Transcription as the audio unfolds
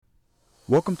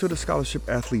Welcome to the Scholarship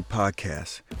Athlete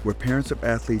Podcast, where parents of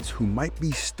athletes who might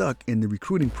be stuck in the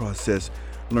recruiting process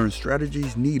learn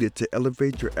strategies needed to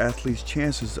elevate your athlete's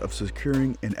chances of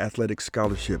securing an athletic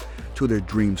scholarship to their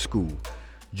dream school.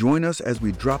 Join us as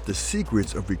we drop the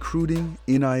secrets of recruiting,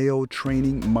 NIL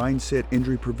training, mindset,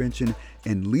 injury prevention,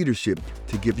 and leadership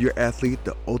to give your athlete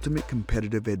the ultimate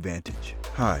competitive advantage.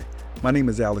 Hi, my name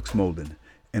is Alex Molden,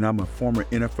 and I'm a former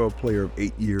NFL player of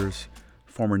 8 years,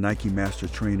 former Nike Master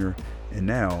Trainer, and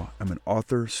now I'm an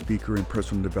author, speaker, and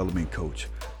personal development coach.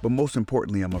 But most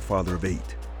importantly, I'm a father of 8.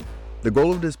 The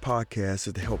goal of this podcast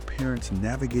is to help parents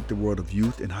navigate the world of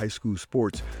youth and high school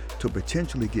sports to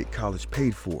potentially get college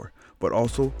paid for, but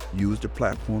also use the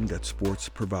platform that sports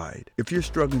provide. If you're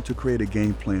struggling to create a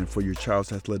game plan for your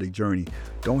child's athletic journey,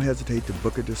 don't hesitate to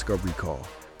book a discovery call.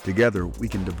 Together, we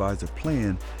can devise a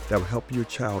plan that will help your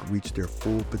child reach their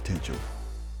full potential.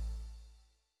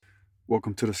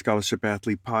 Welcome to the Scholarship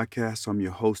Athlete Podcast. I'm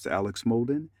your host, Alex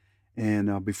Molden.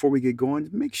 And before we get going,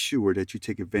 make sure that you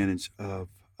take advantage of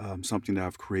something that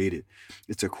I've created.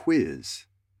 It's a quiz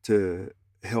to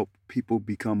help people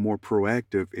become more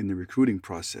proactive in the recruiting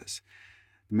process.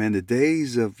 Man, the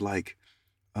days of blindside,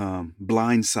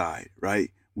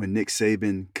 right? When Nick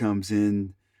Saban comes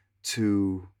in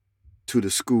to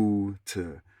the school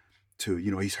to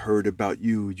he's heard about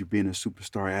you being a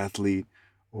superstar athlete,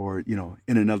 or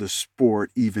in another sport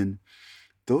even.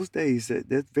 Those days, that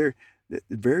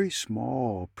very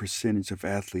small percentage of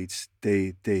athletes,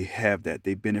 they have that,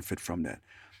 they benefit from that.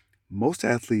 Most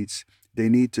athletes, they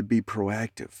need to be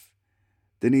proactive.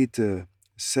 They need to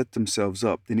set themselves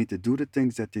up. They need to do the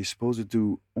things that they're supposed to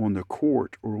do on the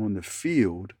court or on the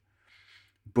field,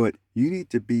 but you need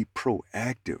to be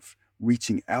proactive,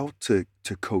 reaching out to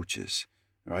coaches,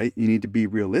 right? You need to be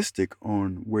realistic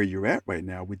on where you're at right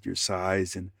now with your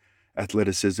size and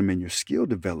athleticism and your skill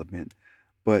development.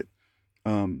 But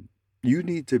you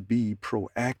need to be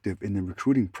proactive in the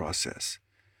recruiting process.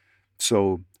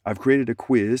 So I've created a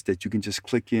quiz that you can just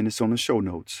click in. It's on the show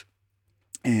notes.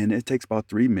 And it takes about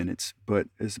 3 minutes, but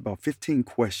it's about 15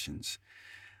 questions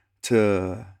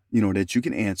that you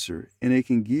can answer. And it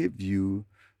can give you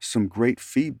some great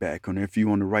feedback on if you're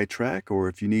on the right track, or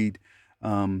if you need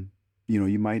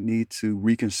you might need to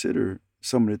reconsider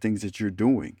some of the things that you're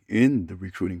doing in the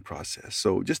recruiting process.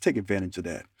 So just take advantage of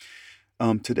that.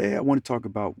 Today, I want to talk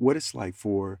about what it's like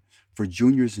for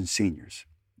juniors and seniors.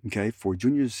 Okay, for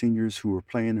juniors and seniors who are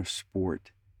playing a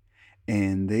sport,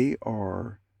 and they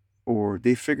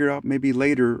figure out maybe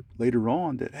later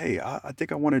on that, hey, I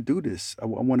think I want to do this. I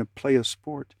want to play a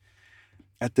sport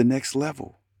at the next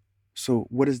level. So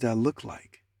what does that look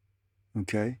like?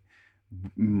 Okay.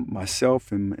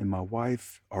 Myself and my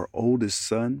wife, our oldest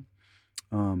son,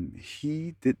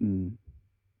 he didn't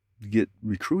get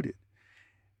recruited.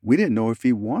 We didn't know if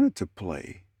he wanted to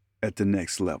play at the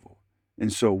next level.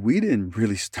 And so we didn't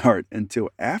really start until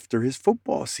after his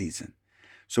football season.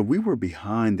 So we were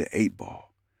behind the 8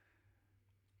 ball.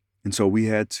 And so we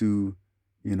had to,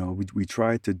 we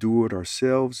tried to do it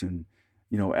ourselves, and,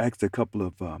 asked a couple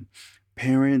of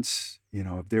parents,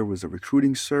 if there was a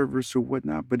recruiting service or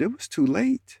whatnot, but it was too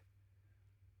late.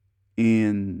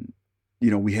 And,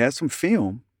 we had some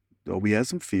film,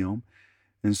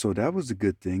 and so that was a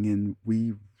good thing. And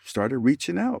we started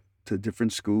reaching out to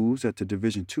different schools at the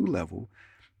Division II level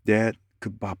that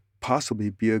could possibly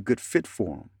be a good fit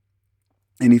for him.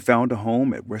 And he found a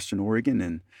home at Western Oregon,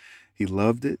 and he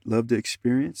loved the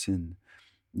experience, and,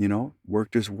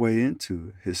 worked his way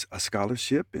into a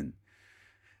scholarship, and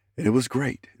it was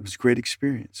great. It was a great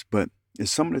experience. But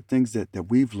it's some of the things that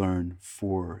we've learned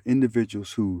for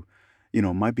individuals who,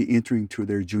 might be entering to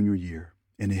their junior year,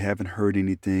 and they haven't heard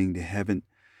anything. They haven't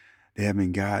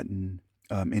gotten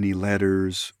any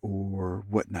letters or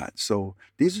whatnot. So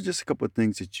these are just a couple of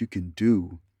things that you can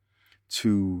do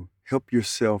to help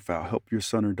yourself out, help your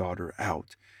son or daughter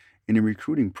out in the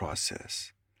recruiting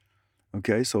process.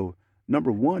 Okay, so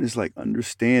number one is like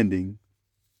understanding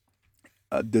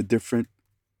the different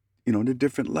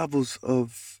levels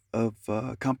of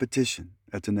competition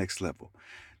at the next level.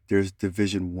 There's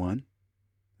Division One.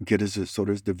 Okay,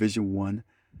 there's Division One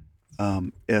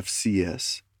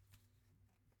FCS,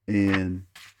 and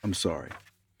I'm sorry.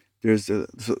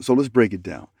 So let's break it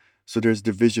down. So there's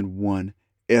Division One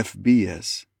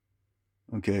FBS,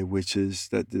 okay, which is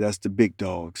that's the big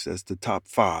dogs. That's the top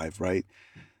 5, right,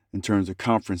 in terms of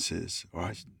conferences,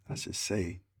 or I should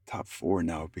say top 4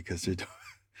 now, because they're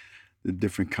the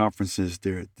different conferences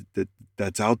there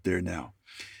that's out there now.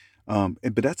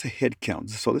 But that's a head count.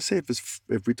 So let's say if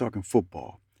we're talking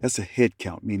football, that's a head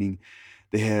count, meaning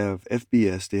they have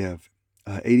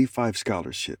 85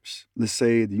 scholarships. Let's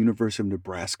say the University of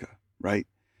Nebraska, right?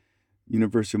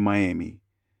 University of Miami.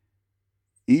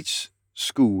 Each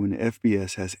school in the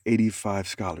FBS has 85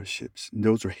 scholarships. And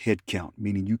those are head count,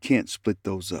 meaning you can't split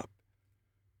those up.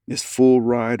 It's full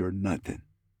ride or nothing.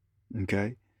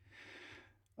 Okay.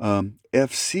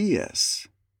 FCS,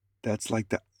 that's like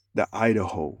the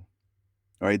Idaho,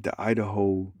 right? The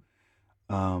Idaho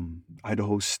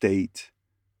State,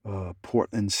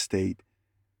 Portland State.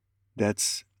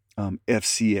 That's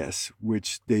FCS,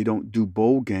 which they don't do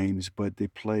bowl games, but they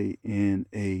play in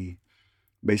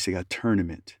basically a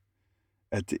tournament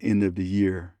at the end of the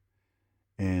year.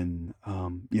 And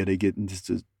yeah, they get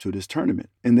to this tournament.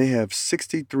 And they have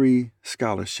 63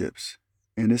 scholarships.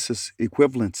 And this is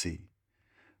equivalency.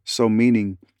 So,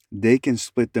 meaning they can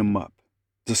split them up,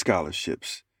 the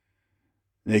scholarships.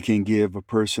 They can give a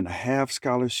person a half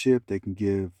scholarship. They can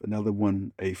give another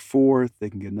one a fourth. They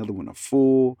can give another one a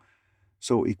full.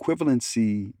 So,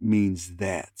 equivalency means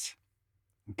that.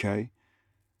 Okay.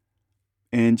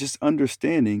 And just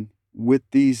understanding with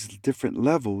these different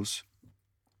levels,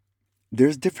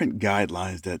 there's different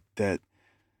guidelines that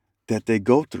they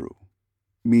go through,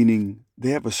 meaning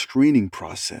they have a screening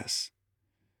process.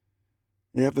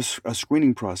 They have a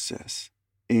screening process.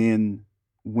 And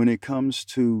when it comes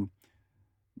to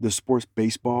the sports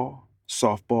baseball,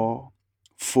 softball,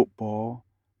 football,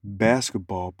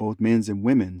 basketball, both men's and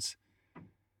women's,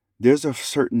 there's a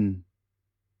certain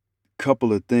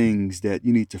couple of things that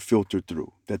you need to filter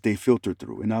through, that they filter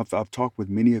through. And I've talked with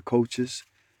many coaches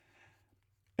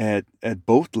at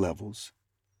both levels,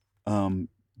 um,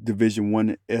 Division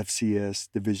One FCS,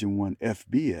 Division One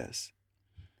FBS.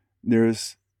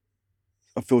 There's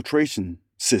a filtration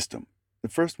system. The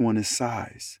first one is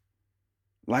size.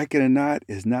 Like it or not,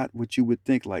 is not what you would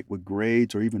think, like with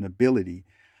grades or even ability.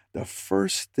 The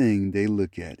first thing they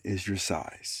look at is your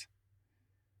size.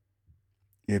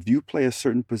 If you play a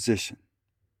certain position,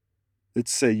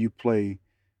 let's say you play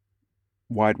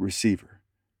wide receiver,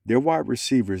 their wide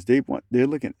receivers, they're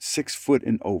looking at 6 foot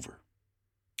and over.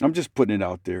 I'm just putting it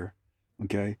out there,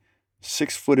 okay?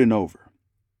 6 foot and over.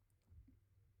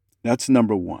 That's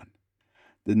number one.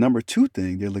 The number two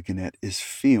thing they're looking at is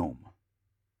film,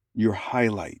 your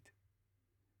highlight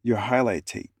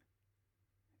tape.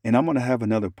 And I'm going to have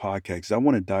another podcast because I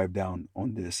want to dive down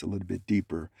on this a little bit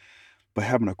deeper. But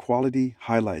having a quality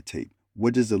highlight tape,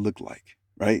 what does it look like,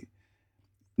 right?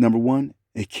 Number one,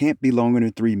 it can't be longer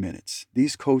than 3 minutes.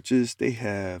 These coaches, they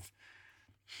have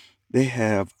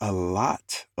a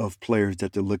lot of players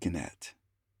that they're looking at,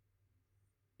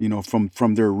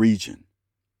 from their region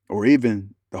or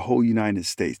even the whole United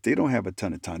States. They don't have a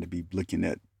ton of time to be looking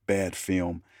at bad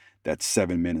film that's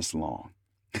 7 minutes long.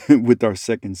 With our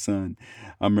second son,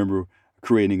 I remember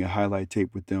creating a highlight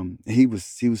tape with them. He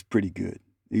was pretty good.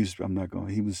 He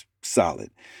was solid.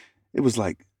 It was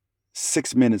like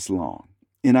 6 minutes long.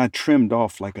 And I trimmed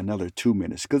off like another 2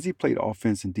 minutes because he played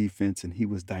offense and defense and he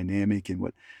was dynamic.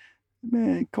 And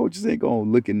man, coaches ain't gonna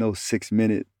look at no 6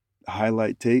 minute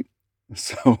highlight tape.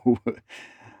 So,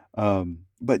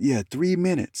 but yeah, 3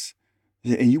 minutes.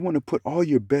 Yeah, and you want to put all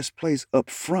your best plays up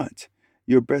front.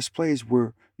 Your best plays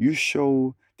where you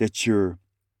show that you're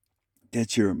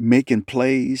making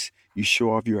plays. You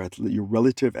show off your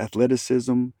relative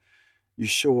athleticism. You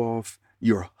show off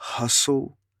your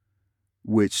hustle,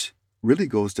 which really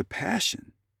goes to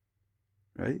passion,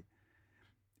 right?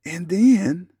 And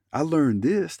then I learned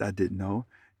this that I didn't know.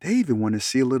 They even want to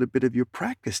see a little bit of your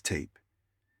practice tape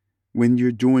when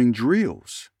you're doing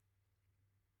drills.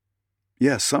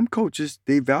 Yeah, some coaches,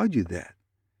 they value that.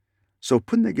 So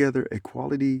putting together a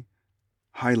quality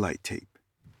highlight tape,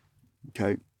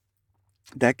 okay,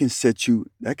 that can set you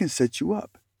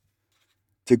up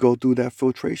to go through that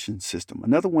filtration system.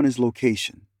 Another one is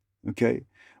location, okay?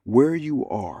 Where you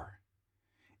are.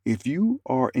 If you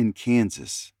are in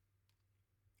Kansas,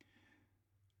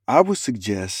 I would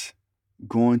suggest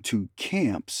going to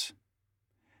camps,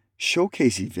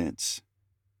 showcase events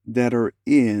that are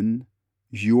in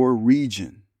your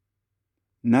region,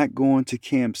 not going to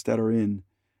camps that are in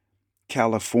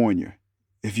California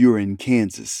if you're in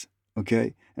Kansas,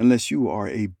 okay? Unless you are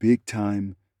a big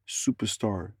time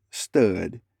superstar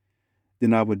stud,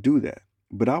 then I would do that.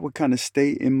 But I would kind of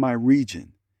stay in my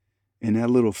region, in that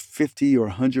little 50 or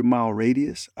 100-mile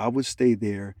radius. I would stay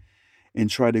there and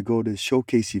try to go to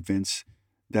showcase events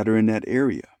that are in that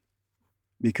area.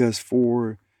 Because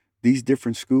for these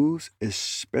different schools,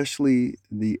 especially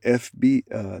the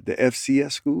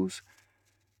FCS schools,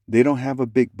 they don't have a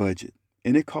big budget,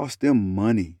 and it costs them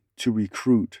money to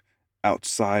recruit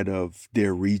outside of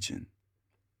their region.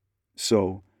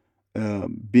 So,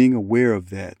 being aware of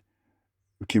that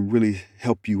can really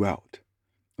help you out.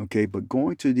 Okay, but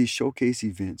going to these showcase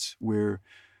events where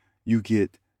you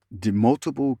get the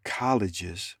multiple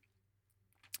colleges,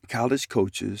 college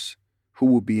coaches who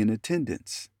will be in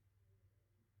attendance.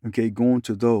 Okay, going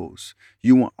to those,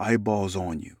 you want eyeballs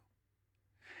on you.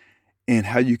 And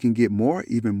how you can get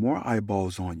even more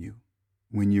eyeballs on you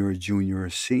when you're a junior or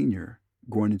senior,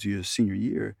 going into your senior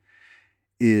year,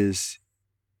 is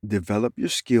develop your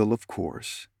skill, of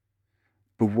course,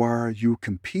 but while you're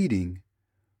competing,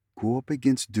 go up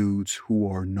against dudes who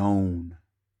are known.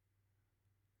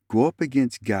 Go up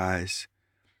against guys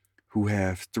who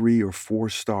have 3 or 4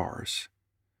 stars,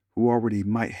 who already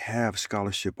might have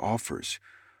scholarship offers.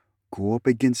 Go up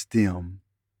against them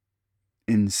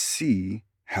and see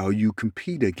how you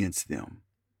compete against them.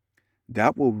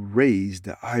 That will raise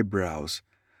the eyebrows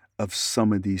of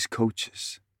some of these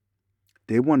coaches.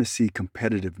 They want to see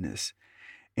competitiveness.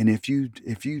 And if you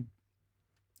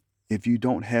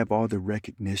don't have all the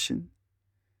recognition,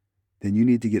 then you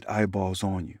need to get eyeballs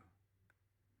on you.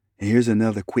 And here's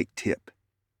another quick tip.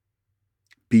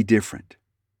 Be different.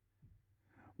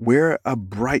 Wear a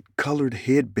bright colored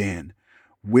headband.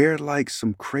 Wear like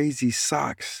some crazy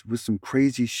socks with some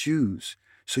crazy shoes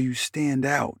so you stand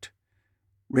out.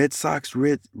 Red socks,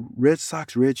 red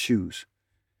shoes,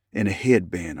 and a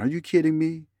headband. Are you kidding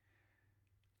me?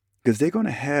 Because they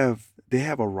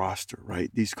have a roster, right?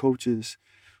 These coaches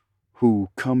who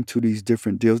come to these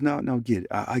different deals. Now get it.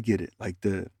 I get it. Like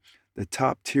the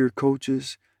top tier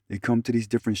coaches, they come to these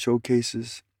different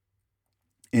showcases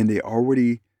and they're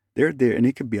there, and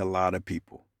it could be a lot of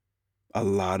people, a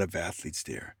lot of athletes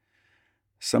there.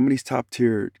 Some of these top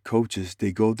tier coaches,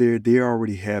 they go there, they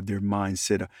already have their mind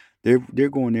set up. They're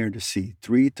going there to see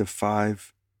 3 to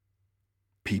 5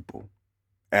 people,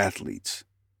 athletes,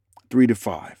 3 to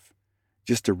 5,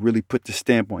 just to really put the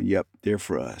stamp on, yep, they're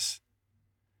for us.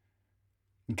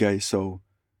 Okay, so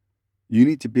you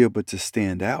need to be able to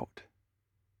stand out,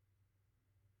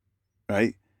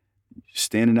 right?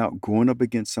 Standing out, going up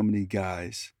against some of these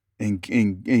guys and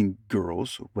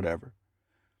girls or whatever,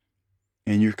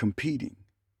 and you're competing.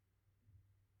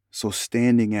 So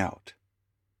standing out.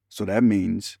 So that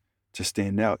means to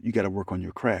stand out, you got to work on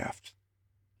your craft.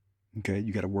 Okay,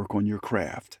 you got to work on your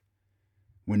craft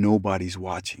when nobody's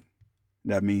watching.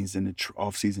 That means in the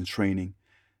off-season training,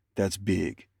 that's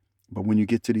big. But when you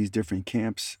get to these different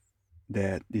camps,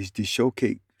 that these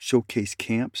showcase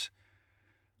camps,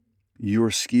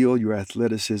 your skill, your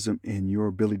athleticism, and your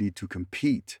ability to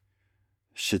compete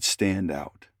should stand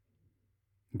out.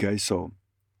 Okay, so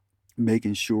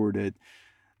making sure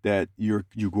that you're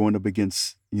going up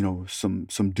against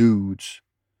some dudes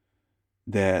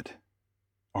that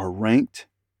are ranked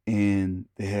and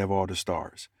they have all the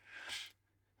stars.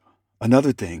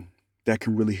 Another thing that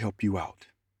can really help you out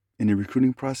in the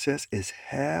recruiting process is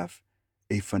have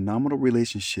a phenomenal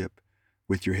relationship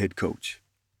with your head coach.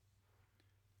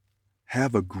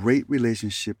 Have a great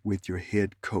relationship with your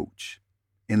head coach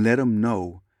and let them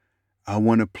know, I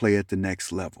want to play at the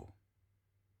next level.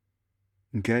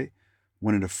 Okay?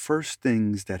 One of the first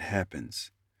things that happens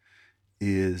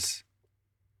is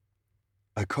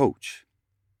a college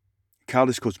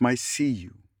coach might see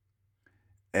you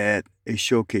at a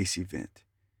showcase event.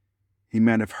 He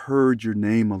might have heard your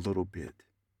name a little bit.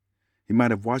 He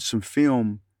might have watched some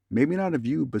film, maybe not of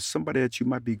you, but somebody that you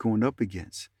might be going up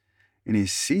against. And he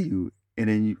see you, and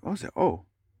then you say, oh,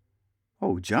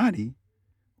 Johnny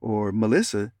or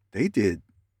Melissa, whoever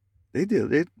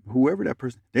that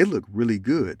person, they look really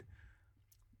good.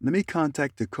 Let me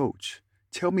contact the coach.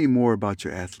 Tell me more about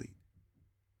your athlete.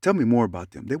 Tell me more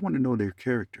about them. They want to know their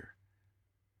character.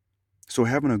 So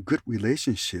having a good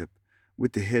relationship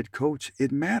with the head coach,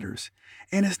 it matters.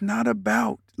 And it's not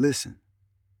about, listen,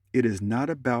 it is not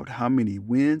about how many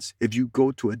wins. If you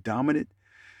go to a dominant,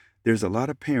 there's a lot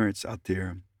of parents out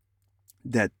there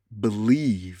that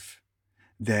believe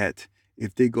that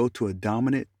if they go to a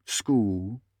dominant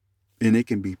school, and it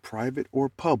can be private or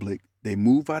public, they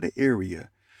move out of area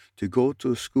to go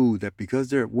to a school that because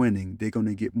they're winning, they're going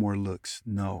to get more looks.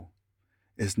 No,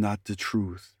 it's not the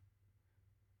truth.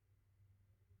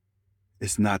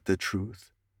 It's not the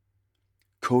truth.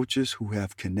 Coaches who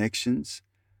have connections,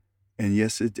 and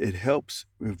yes, it helps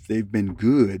if they've been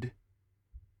good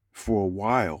for a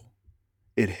while.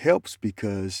 It helps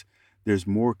because there's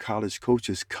more college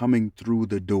coaches coming through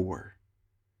the door.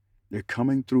 They're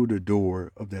coming through the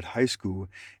door of that high school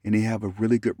and they have a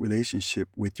really good relationship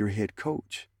with your head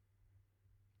coach.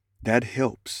 That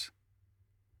helps,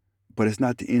 but it's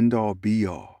not the end all be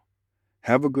all.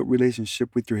 Have a good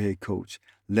relationship with your head coach.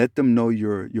 Let them know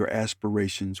your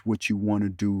aspirations, what you want to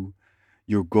do,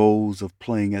 your goals of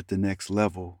playing at the next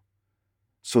level.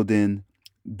 So then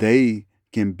they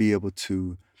can be able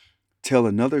to tell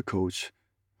another coach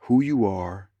who you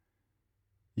are,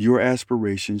 your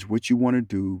aspirations, what you want to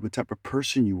do, what type of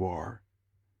person you are.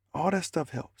 All that stuff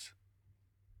helps.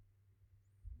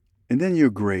 And then your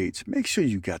grades. Make sure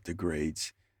you got the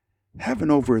grades.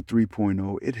 Having over a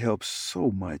 3.0, it helps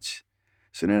so much.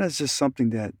 So then that's just something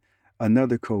that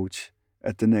another coach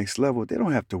at the next level, they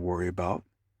don't have to worry about.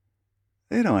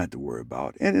 They don't have to worry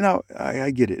about. And now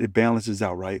I get it. It balances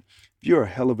out, right? If you're a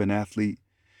hell of an athlete,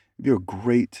 if you're a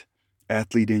great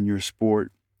athlete in your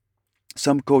sport,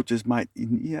 some coaches might,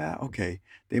 yeah, okay.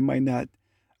 They might not,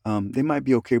 they might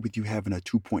be okay with you having a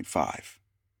 2.5.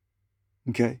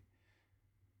 Okay.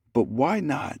 But why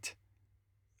not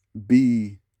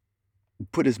be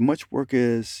put as much work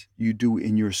as you do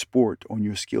in your sport, on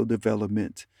your skill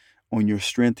development, on your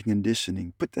strength and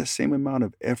conditioning? Put that same amount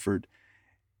of effort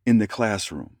in the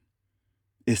classroom.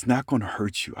 It's not going to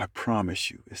hurt you. I promise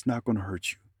you. It's not going to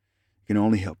hurt you. It can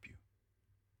only help you.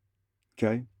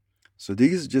 Okay? So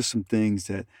these are just some things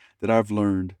that I've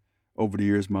learned over the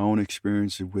years, my own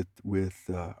experience with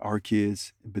our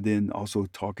kids, but then also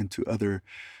talking to other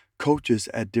coaches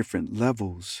at different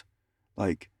levels,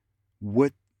 like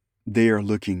what they are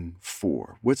looking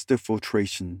for. What's the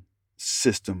filtration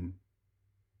system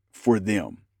for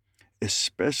them,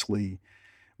 especially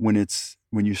when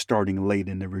you're starting late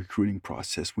in the recruiting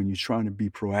process, when you're trying to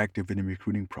be proactive in the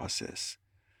recruiting process.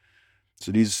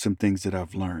 So these are some things that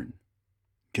I've learned.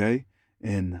 Okay?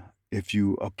 And if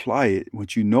you apply it,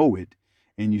 once you know it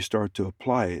and you start to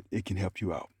apply it, it can help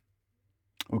you out.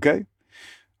 Okay?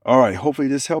 All right. Hopefully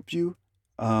this helped you.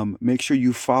 Make sure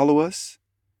you follow us.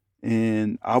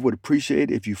 And I would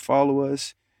appreciate if you follow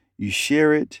us, you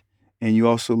share it, and you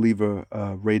also leave a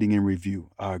rating and review.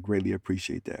 I greatly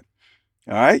appreciate that.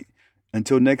 All right?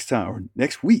 Until next time or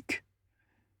next week,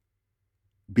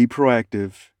 be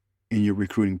proactive in your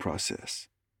recruiting process.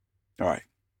 All right.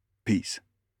 Peace.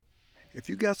 If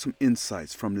you got some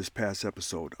insights from this past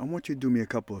episode, I want you to do me a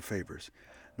couple of favors.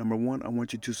 Number one, I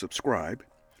want you to subscribe.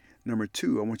 Number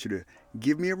two, I want you to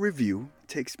give me a review. It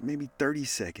takes maybe 30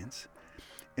 seconds.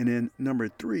 And then number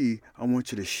three, I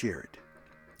want you to share it.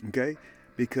 Okay?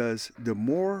 Because the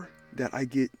more that I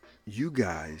get you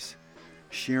guys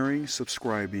sharing,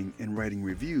 subscribing, and writing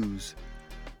reviews,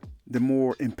 the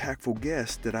more impactful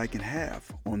guests that I can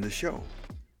have on the show,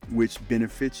 which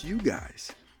benefits you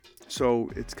guys.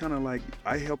 So it's kind of like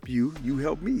I help you, you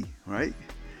help me, right?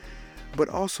 But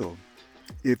also,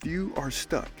 if you are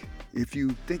stuck, if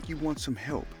you think you want some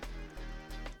help,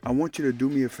 I want you to do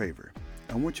me a favor.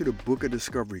 I want you to book a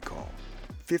discovery call,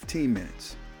 15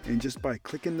 minutes. And just by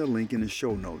clicking the link in the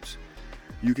show notes,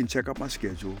 you can check out my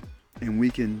schedule and we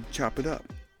can chop it up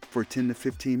for 10 to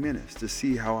 15 minutes to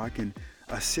see how I can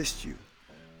assist you.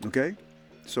 Okay?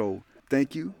 So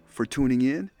thank you for tuning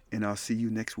in, and I'll see you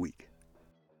next week.